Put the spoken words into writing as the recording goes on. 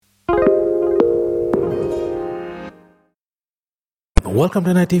Welcome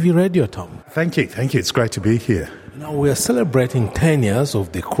to NITV Radio, Tom. Thank you. It's great to be here. Now, we are celebrating 10 years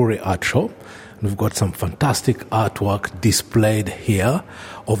of the Koori Art Show. We've got some fantastic artwork displayed here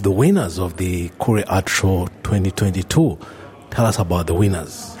of the winners of the Koori Art Show 2022. Tell us about the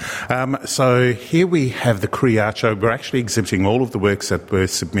winners. So here we have the Koori Art Show. We're actually exhibiting all of the works that were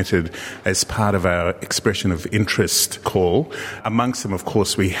submitted as part of our expression of interest call. Amongst them, of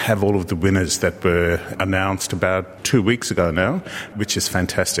course, we have all of the winners that were announced about 2 weeks ago now, which is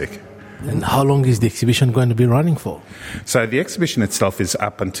fantastic. And how long is the exhibition going to be running for? So the exhibition itself is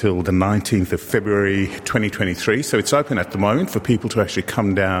up until the 19th of February 2023. So it's open at the moment for people to actually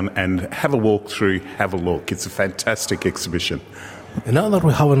come down and have a walk through, have a look. It's a fantastic exhibition. And now that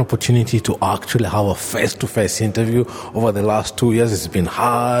we have an opportunity to actually have a face-to-face interview over the last 2 years, it's been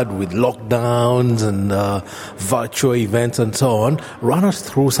hard with lockdowns and virtual events and so on. Run us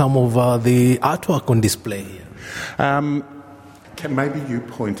through some of the artwork on display here. Can maybe you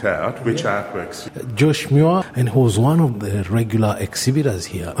point out which artworks? Josh Muir, and who was one of the regular exhibitors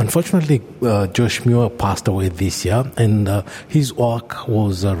here. Unfortunately, Josh Muir passed away this year, and his work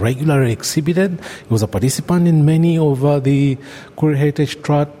was regularly exhibited. He was a participant in many of the Koori Heritage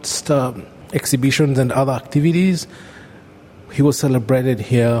Trust exhibitions and other activities. He was celebrated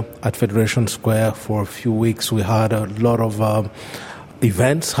here at Federation Square for a few weeks. We had a lot of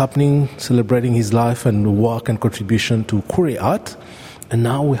events happening, celebrating his life and work and contribution to Koori art. And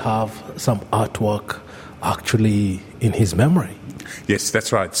now we have some artwork actually in his memory. Yes,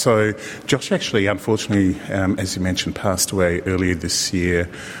 that's right. So Josh actually, unfortunately, as you mentioned, passed away earlier this year.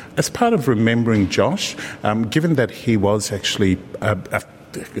 As part of remembering Josh, given that he was actually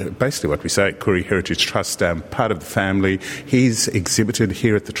basically what we say at Koori Heritage Trust, part of the family. He's exhibited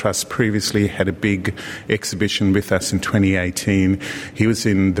here at the Trust previously, had a big exhibition with us in 2018. He was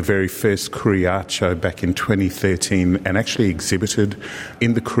in the very first Koori Art Show back in 2013 and actually exhibited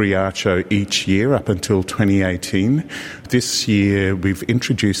in the Koori Art Show each year up until 2018. This year we've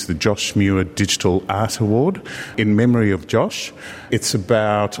introduced the Josh Muir Digital Art Award in memory of Josh. It's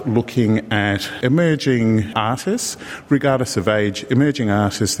about looking at emerging artists, regardless of age, emerging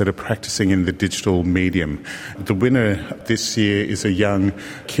artists that are practicing in the digital medium. The winner this year is a young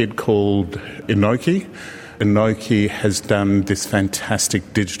kid called Inoki. Inoki has done this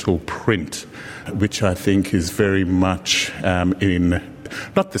fantastic digital print, which I think is very much in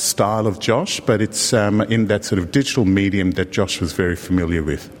not the style of Josh, but it's in that sort of digital medium that Josh was very familiar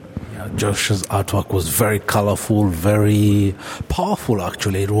with. Josh's artwork was very colorful, very powerful,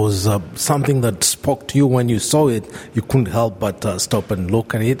 actually. It was something that spoke to you when you saw it. You couldn't help but stop and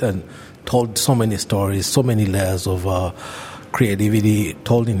look at it, and told so many stories, so many layers of creativity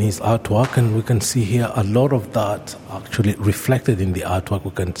told in his artwork. And we can see here a lot of that actually reflected in the artwork. We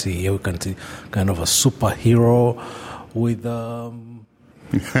can see kind of a superhero with...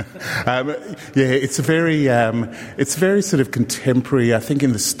 it's very sort of contemporary, I think,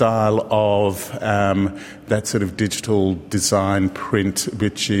 in the style of that sort of digital design print,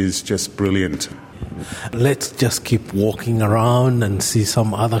 which is just brilliant. Let's just keep walking around and see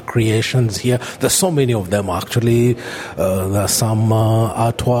some other creations here. There's so many of them, actually. There's some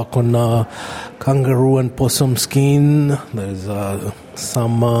artwork on kangaroo and possum skin. There's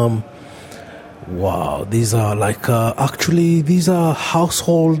some... Wow, these are these are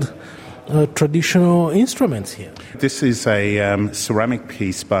household traditional instruments here. This is a ceramic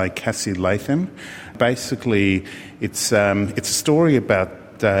piece by Cassie Latham. Basically, it's a story about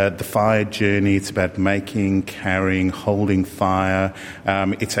the fire journey. It's about making, carrying, holding fire.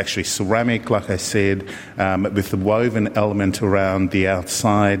 It's actually ceramic, like I said, with the woven element around the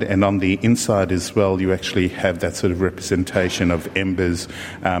outside, and on the inside as well, you actually have that sort of representation of embers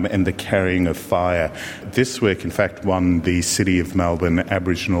and the carrying of fire. This work, in fact, won the City of Melbourne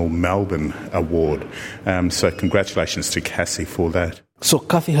Aboriginal Melbourne Award. So congratulations to Cassie for that. So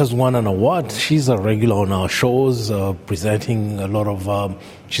Kathy has won an award. She's a regular on our shows, presenting a lot of...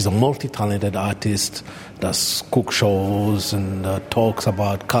 she's a multi-talented artist, does cook shows and talks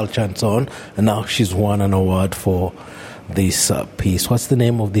about culture and so on. And now she's won an award for this piece. What's the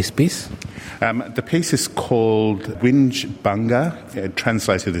name of this piece? The piece is called Winj Bunga,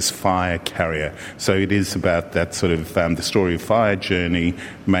 translated as Fire Carrier. So it is about that sort of the story of fire journey,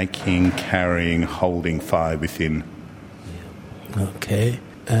 making, carrying, holding fire within. Okay.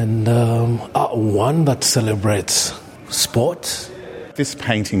 And one that celebrates sport. This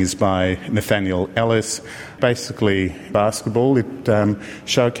painting is by Nathaniel Ellis. Basically, basketball. It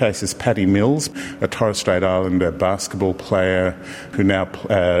showcases Paddy Mills, a Torres Strait Islander basketball player who now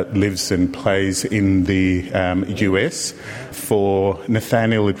lives and plays in the US. for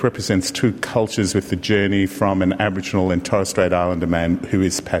Nathaniel, it represents two cultures with the journey from an Aboriginal and Torres Strait Islander man who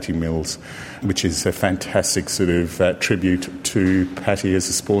is Patty Mills, which is a fantastic sort of tribute to Patty as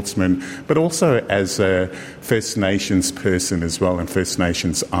a sportsman, but also as a First Nations person as well, and First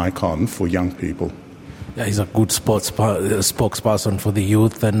Nations icon for young people. Yeah, he's a good spokesperson for the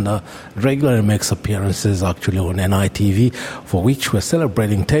youth, and regularly makes appearances actually on NITV, for which we're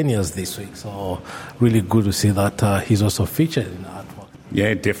celebrating 10 years this week. So really good to see that he's also featured in the artwork.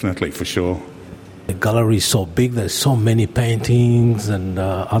 Yeah, definitely, for sure. The gallery is so big, there's so many paintings and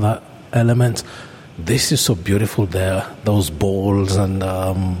other elements. This is so beautiful there, those bowls and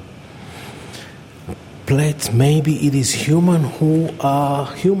plates. Maybe it is humans who are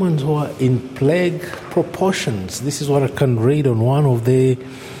in plague proportions. This is what I can read on one of the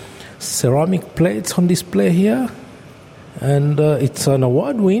ceramic plates on display here, and it's an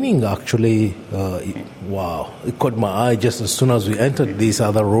award-winning actually. Wow, it caught my eye just as soon as we entered this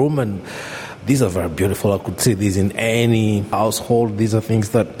other room, and these are very beautiful. I could see these in any household. These are things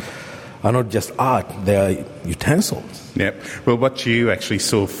that are not just art, they are utensils. Yep. Well, what you actually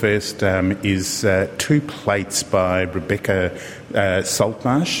saw first is two plates by Rebecca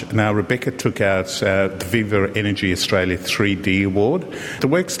Saltmarsh. Now, Rebecca took out the Viva Energy Australia 3D Award. The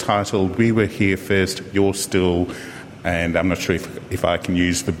work's titled "We Were Here First, You're Still," and I'm not sure if I can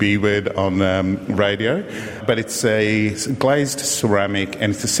use the B word on radio, but it's a glazed ceramic,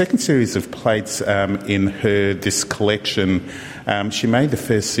 and it's the second series of plates in this collection. She made the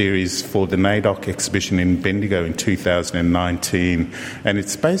first series for the NAIDOC exhibition in Bendigo in 2019, and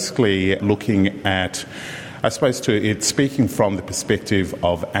it's basically looking at, I suppose, it's speaking from the perspective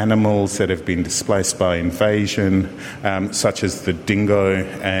of animals that have been displaced by invasion, such as the dingo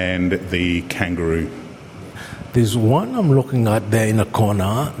and the kangaroo. There's one I'm looking at there in a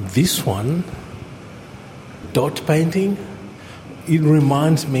corner. This one, dot painting. It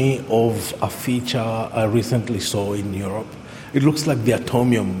reminds me of a feature I recently saw in Europe. It looks like the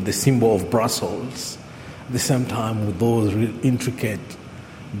atomium, the symbol of Brussels. At the same time, with those intricate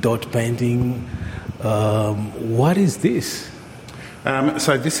dot painting. What is this?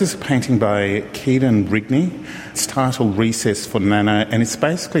 So this is a painting by Keaton Rigney. It's titled Recess for Nana, and it's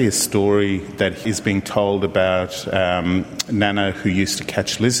basically a story that is being told about Nana, who used to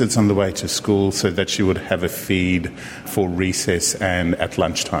catch lizards on the way to school so that she would have a feed for recess and at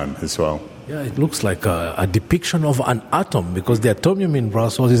lunchtime as well. Yeah, it looks like a depiction of an atom, because the atomium in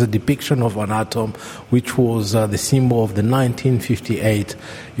Brussels is a depiction of an atom, which was the symbol of the 1958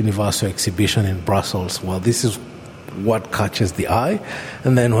 Universal Exhibition in Brussels. Well, this is what catches the eye,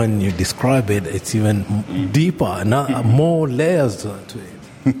 and then when you describe it, it's even deeper and more layers to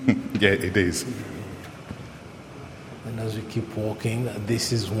it. Yeah, it is. And as we keep walking,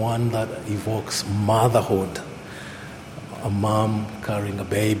 this is one that evokes motherhood, a mom carrying a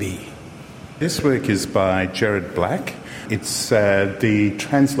baby. This work is by Jared Black. It's the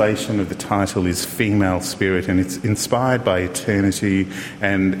translation of the title is Female Spirit, and it's inspired by eternity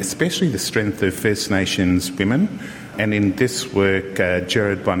and especially the strength of First Nations women. And in this work,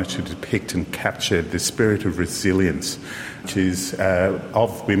 Jared wanted to depict and capture the spirit of resilience, which is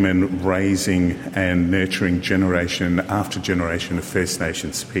of women raising and nurturing generation after generation of First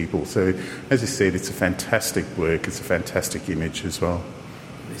Nations people. So, as I said, it's a fantastic work. It's a fantastic image as well.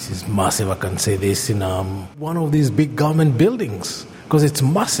 This is massive. I can say this in one of these big government buildings, because it's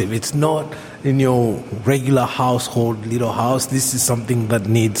massive. It's not in your regular household little house. This is something that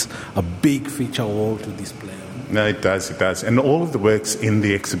needs a big feature wall to display. No, it does. And all of the works in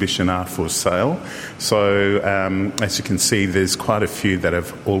the exhibition are for sale. So, as you can see, there's quite a few that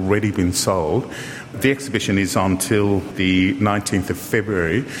have already been sold. The exhibition is until the 19th of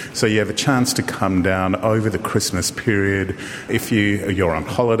February, so you have a chance to come down over the Christmas period. If you're on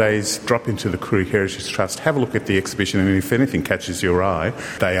holidays, drop into the Koori Heritage Trust, have a look at the exhibition, and if anything catches your eye,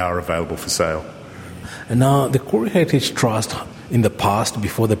 they are available for sale. And now, the Koori Heritage Trust, in the past,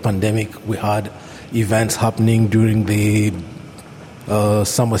 before the pandemic, we had events happening during the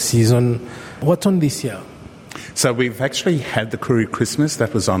summer season. What's on this year? So we've actually had the Koori Christmas.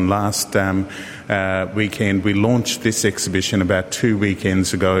 That was on last weekend. We launched this exhibition about 2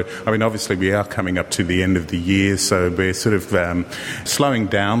 weekends ago. I mean, obviously we are coming up to the end of the year, so we're sort of slowing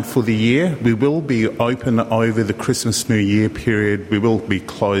down for the year. We will be open over the Christmas New Year period. We will be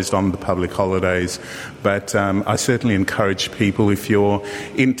closed on the public holidays. But I certainly encourage people, if you're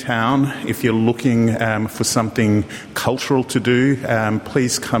in town, if you're looking for something cultural to do,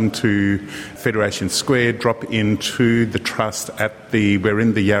 please come to Federation Square, drop into the Trust we're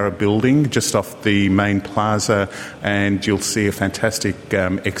in the Yarra building, just off the main plaza, and you'll see a fantastic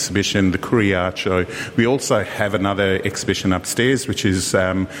exhibition, the Koori Art Show. We also have another exhibition upstairs, which is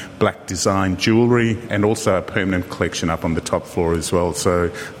black design jewellery, and also a permanent collection up on the top floor as well.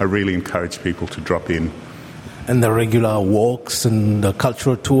 So I really encourage people to drop in. And the regular walks and the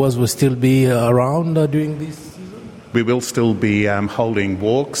cultural tours will still be around during this season? We will still be holding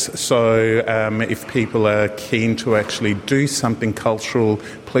walks, so if people are keen to actually do something cultural,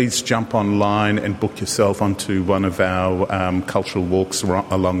 please jump online and book yourself onto one of our cultural walks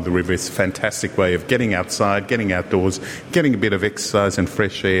along the river. It's a fantastic way of getting outside, getting outdoors, getting a bit of exercise and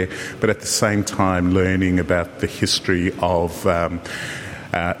fresh air, but at the same time learning about the history of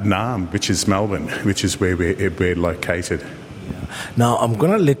Naarm, which is Melbourne, which is where we're located. Now, I'm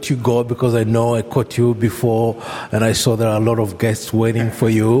going to let you go because I know I caught you before and I saw there are a lot of guests waiting for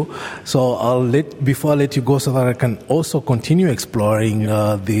you. So before I let you go so that I can also continue exploring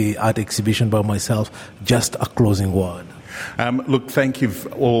the art exhibition by myself, just a closing word. Look, thank you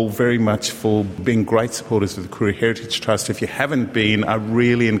all very much for being great supporters of the Koori Heritage Trust. If you haven't been, I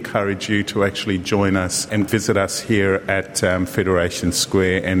really encourage you to actually join us and visit us here at Federation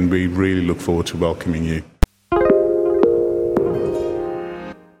Square, and we really look forward to welcoming you.